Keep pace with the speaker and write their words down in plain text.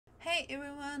Hi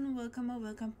everyone, welcome or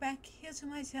welcome back here to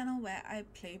my channel where I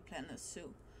play Planet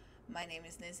Zoo. My name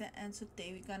is Nessa and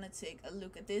today we're gonna take a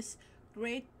look at this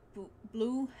Great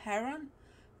Blue Heron,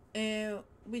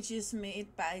 which is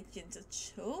made by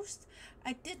GingerToast.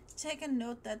 I did take a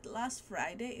note that last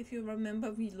Friday, if you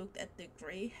remember, we looked at the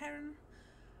Grey Heron.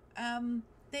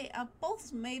 They are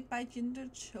both made by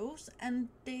GingerToast, and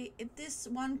this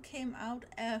one came out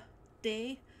a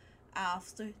day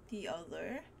after the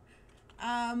other.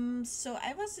 So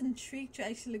I was intrigued to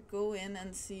actually go in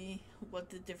and see what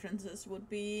the differences would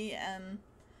be and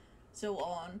so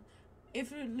on.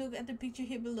 If you look at the picture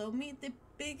here below me, the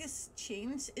biggest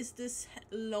change is this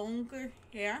longer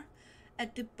hair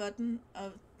at the bottom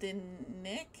of the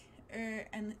neck.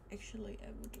 And actually I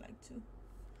would like to.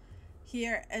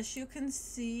 Here, as you can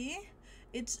see,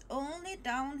 it's only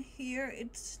down here.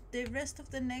 The rest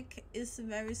of the neck is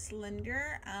very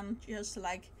slender and just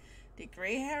like the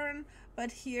Grey Heron,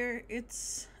 but here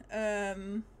it's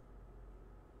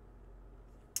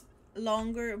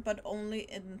longer, but only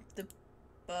in the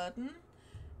bottom.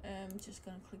 Just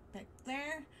gonna click back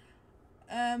there,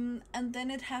 and then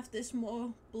it have this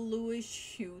more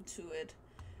bluish hue to it,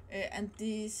 and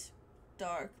these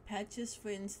dark patches, for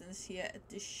instance, here at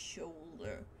the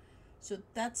shoulder. So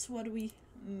that's what we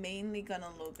mainly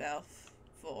gonna look out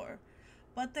for.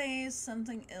 But there is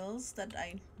something else that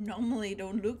I normally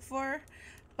don't look for,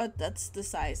 but that's the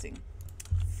sizing.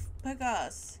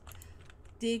 Because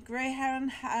the Grey Heron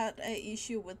had an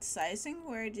issue with sizing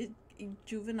where the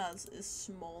juveniles is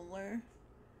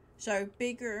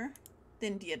bigger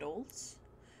than the adults.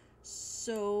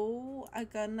 So I'm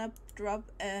gonna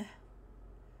drop a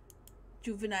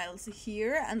juveniles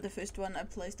here, and the first one I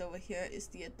placed over here is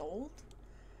the adult.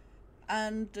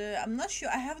 And I'm not sure,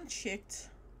 I haven't checked.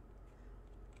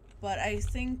 But I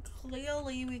think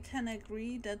clearly we can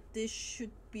agree that this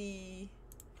should be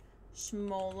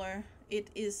smaller. It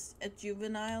is a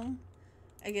juvenile.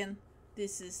 Again,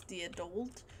 this is the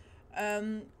adult.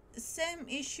 Same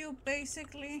issue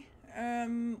basically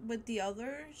with the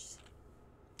others.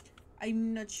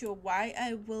 I'm not sure why.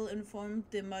 I will inform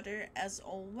the mother as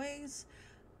always.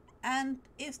 And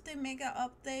if they make an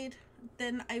update,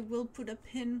 then I will put a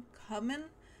pinned comment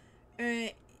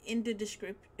in the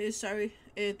description,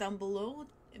 down below,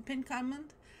 pinned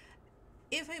comment.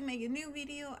 If I make a new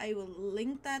video, I will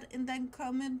link that in that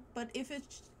comment. But if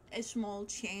it's a small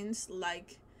change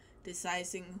like the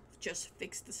sizing, just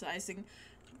fix the sizing,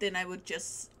 then I would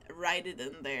just write it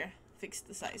in there, fix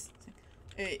the sizing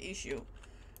issue.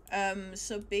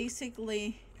 So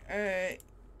basically,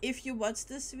 if you watch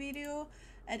this video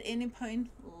at any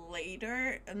point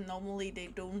later, and normally they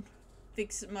don't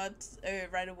fix mods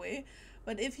right away,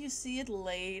 but if you see it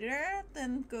later,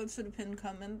 then go to the pinned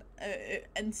comment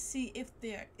and see if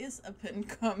there is a pinned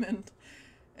comment.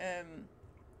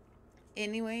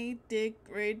 Anyway, the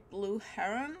Great Blue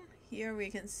Heron, here we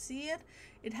can see it.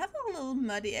 It have a little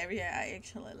muddy area. I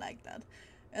actually like that.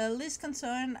 Least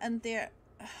concern, and they're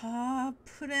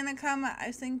put in a comma,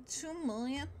 I think 2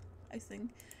 million, I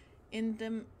think,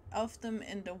 of them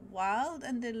in the wild,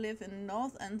 and they live in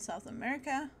North and South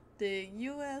America, the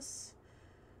US,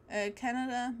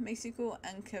 Canada, Mexico,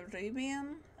 and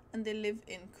Caribbean, and they live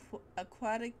in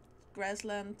aquatic,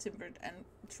 grassland, temperate, and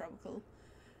tropical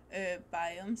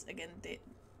biomes. Again,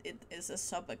 it is a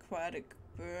subaquatic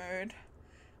bird.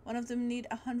 One of them need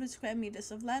 100 square meters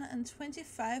of land and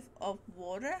 25 of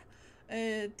water.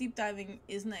 Deep diving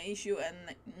isn't an issue,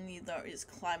 and neither is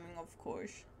climbing, of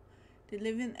course. They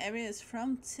live in areas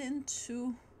from 10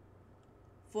 to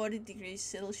 40 degrees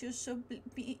Celsius, so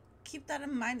keep that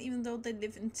in mind. Even though they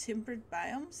live in temperate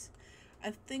biomes,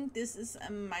 I think this is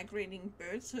a migrating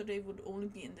bird, so they would only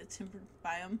be in the temperate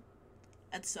biome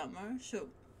at summer, so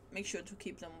make sure to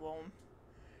keep them warm.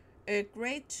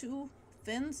 Grade 2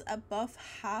 fins above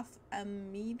half a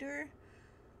meter,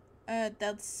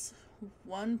 that's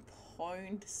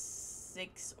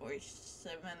 1.6 or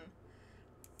 7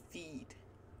 feet.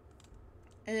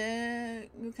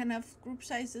 You can have group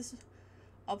sizes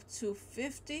up to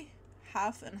 50,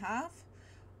 half and half,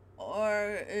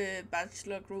 or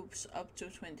bachelor groups up to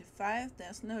 25.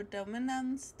 There's no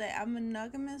dominance. They are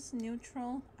monogamous,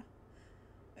 neutral,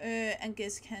 and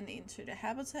guests can enter the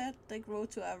habitat. They grow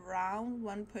to around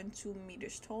 1.2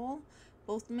 meters tall,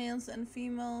 both males and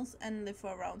females, and live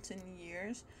for around 10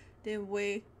 years. They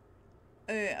weigh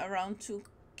around 2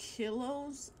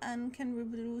 kilos and can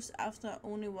reproduce after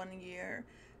only 1 year.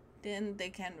 Then they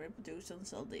can reproduce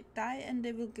until they die, and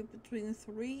they will give between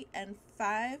 3 and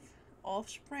 5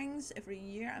 offsprings every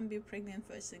year and be pregnant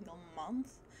for a single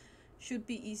month. Should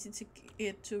be easy to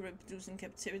get to reproduce in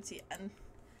captivity, and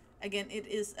Again, it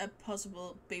is a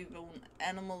possible baby bone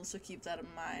animal, so keep that in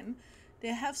mind. They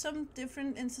have some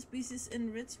different interspecies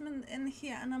enrichment in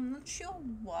here, and I'm not sure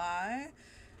why.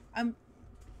 I'm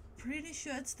pretty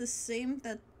sure it's the same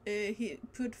that he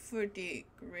put for the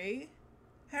gray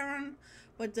heron,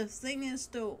 but the thing is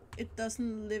though, it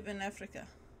doesn't live in Africa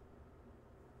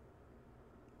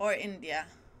or India,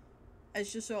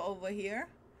 as you saw over here,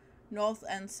 North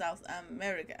and South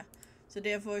America. So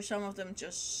therefore some of them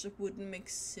just wouldn't make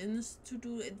sense to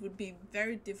do. It would be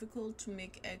very difficult to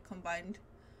make a combined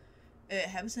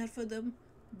habitat for them,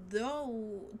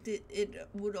 though it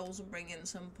would also bring in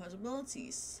some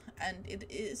possibilities. And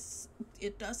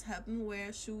it does happen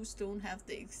where zoos don't have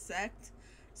the exact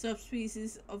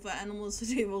subspecies of an animal, so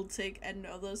they will take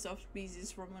another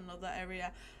subspecies from another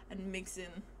area and mix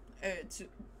in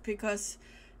because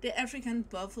the African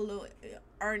buffalo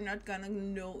are not gonna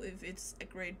know if it's a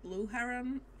great blue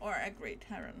heron or a great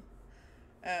heron.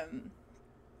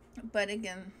 But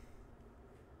again,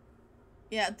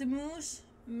 yeah, the moose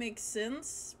makes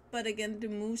sense, but again, the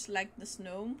moose like the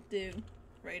snow, the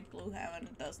great blue heron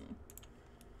doesn't.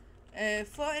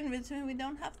 For enrichment, we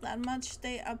don't have that much.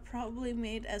 They are probably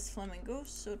made as flamingos,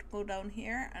 so to go down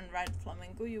here and write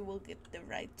flamingo, you will get the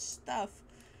right stuff.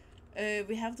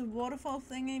 We have the waterfall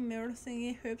thingy, mirror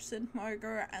thingy, herb scent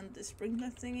marker, and the sprinkler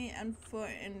thingy. And for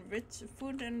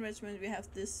food enrichment, we have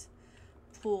this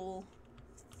pool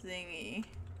thingy.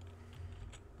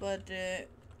 But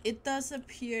it does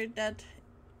appear that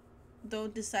though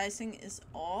the sizing is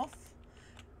off,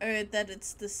 that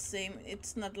it's the same.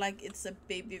 It's not like it's a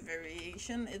baby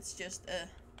variation, it's just a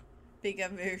bigger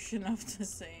version of the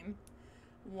same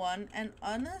one. And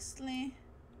honestly,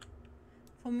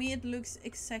 for me it looks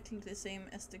exactly the same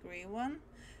as the gray one.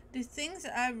 The things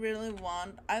I really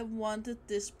want, I wanted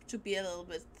this to be a little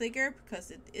bit thicker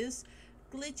because it is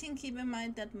glitching. Keep in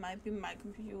mind that might be my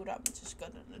computer. I'm just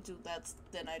gonna do that,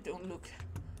 then I don't look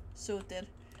so dead.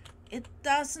 It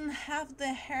doesn't have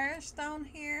the hairs down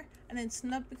here, and it's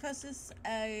not because it's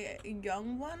a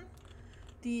young one.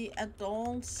 The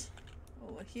adults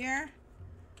over here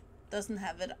doesn't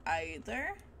have it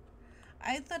either.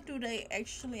 Either do they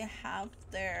actually have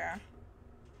their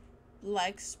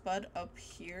like spot up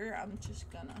here. I'm just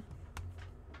gonna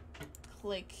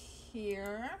click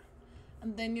here,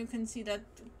 and then you can see that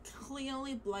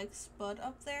clearly black spot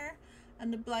up there,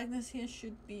 and the blackness here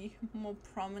should be more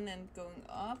prominent going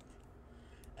up.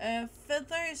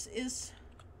 Feathers is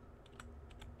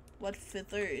what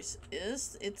feathers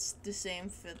is. It's the same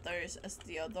feathers as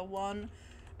the other one.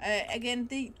 Again,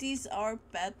 these are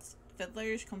bad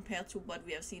feathers compared to what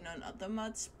we have seen on other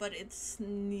mods, but it's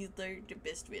neither the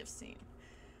best we have seen.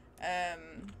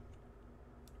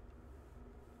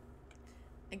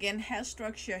 Again, hair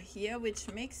structure here,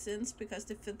 which makes sense because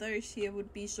the feathers here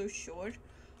would be so short,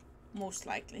 most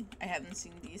likely. I haven't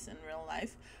seen these in real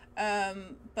life.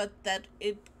 But that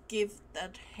it gives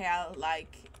that hair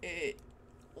like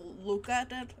look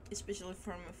at it, especially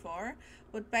from afar.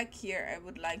 But back here I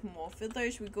would like more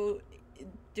feathers. We go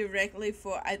directly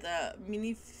for either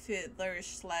mini feathers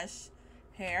slash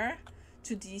hair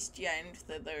to these giant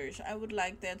feathers. I would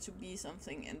like there to be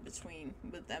something in between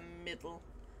with the middle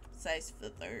size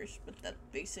feathers, but that's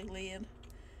basically it.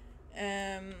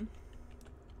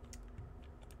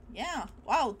 Yeah,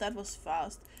 wow, that was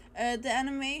fast. The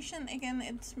animation, again,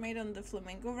 it's made on the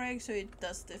flamingo rig, so it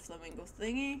does the flamingo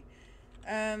thingy.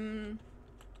 And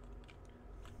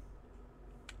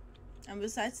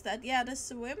besides that, yeah, the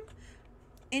swim.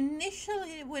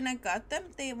 Initially, when I got them,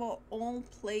 they were all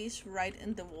placed right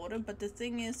in the water, but the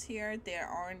thing is here, there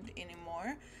aren't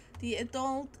anymore.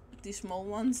 The small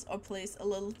ones, are placed a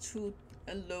little too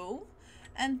low,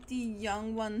 and the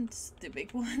young ones, the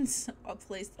big ones, are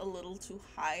placed a little too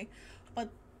high. But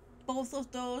both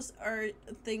of those are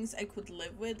things I could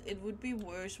live with. It would be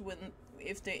worse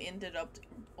if they ended up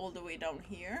all the way down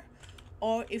here,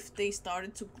 or if they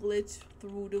started to glitch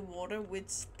through the water,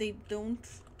 which they don't.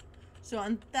 So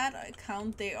on that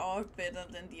account, they are better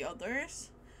than the others.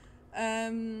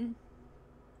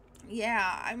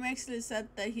 Yeah, I'm actually sad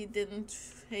that he didn't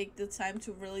take the time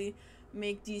to really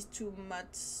make these two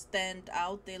mods stand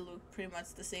out. They look pretty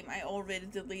much the same. I already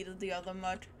deleted the other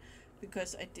mod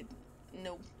because I didn't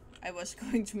know I was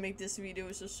going to make this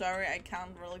video, so sorry, I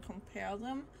can't really compare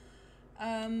them.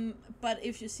 But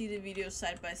if you see the videos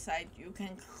side by side, you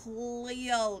can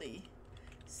clearly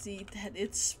see that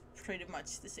it's pretty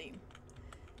much the same.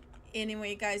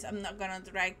 Anyway, guys, I'm not gonna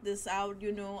drag this out.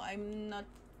 You know, I'm not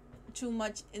too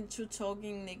much into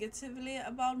talking negatively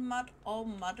about mod or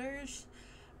modders.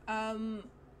 And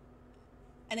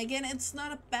again, it's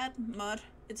not a bad mod.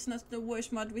 It's not the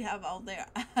worst mod we have out there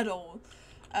at all.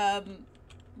 Um,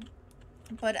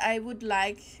 but I would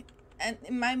like, and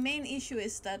my main issue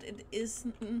is that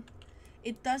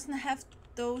it doesn't have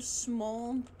those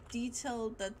small detail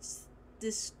that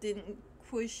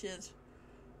distinguish it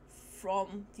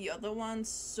from the other ones,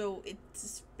 so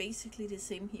it's basically the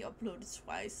same he uploaded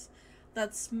twice.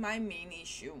 That's my main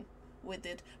issue with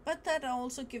it, but that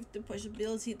also gives the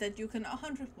possibility that you can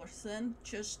 100%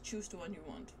 just choose the one you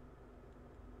want.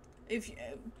 If you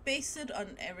base it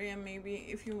on area, maybe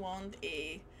if you want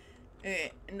a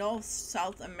North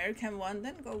South American one,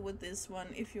 then go with this one.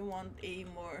 If you want a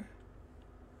more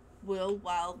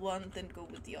wild one, then go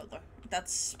with the other.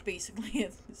 That's basically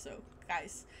it. So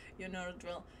guys, you know the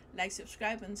drill. Like,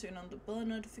 subscribe, and turn on the bell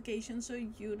notification so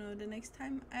you know the next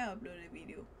time I upload a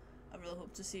video. I really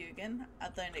hope to see you again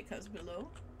either in the comments below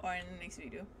or in the next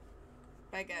video.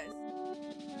 Bye guys.